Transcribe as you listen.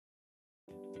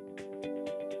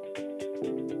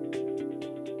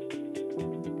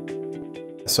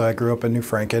So I grew up in New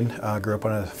Franken, grew up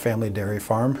on a family dairy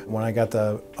farm. When I got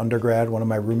to undergrad, one of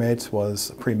my roommates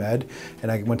was pre-med,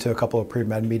 and I went to a couple of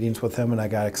pre-med meetings with him, and I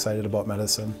got excited about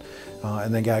medicine.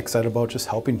 And then got excited about just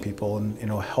helping people and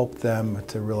help them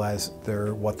to realize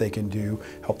what they can do,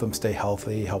 help them stay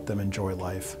healthy, help them enjoy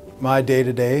life. My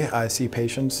day-to-day, I see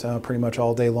patients pretty much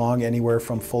all day long, anywhere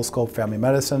from full-scope family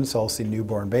medicine, so I'll see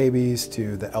newborn babies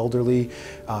to the elderly,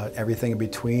 everything in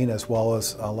between, as well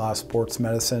as a lot of sports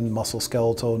medicine,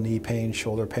 musculoskeletal, knee pain,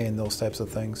 shoulder pain, those types of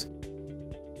things.